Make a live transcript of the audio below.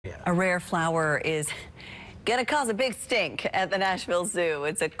A rare flower is gonna cause a big stink at the Nashville Zoo.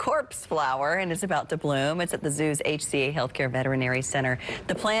 It's a corpse flower and it's about to bloom. It's at the zoo's HCA Healthcare Veterinary Center.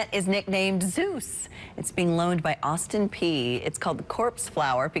 The plant is nicknamed Zeus. It's being loaned by Austin P. It's called the corpse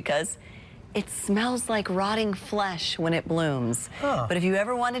flower because it smells like rotting flesh when it blooms. But if you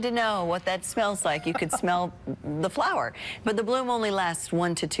ever wanted to know what that smells like, you could smell the flower. But the bloom only lasts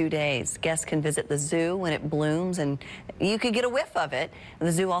 1 to 2 days. Guests can visit the zoo when it blooms and you could get a whiff of it. The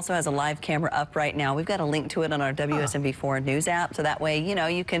zoo also has a live camera up right now. We've got a link to it on our WSMV4 News app, so that way, you know,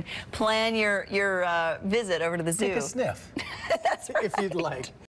 you can plan your visit over to the zoo. Take a sniff. That's right. If you'd like.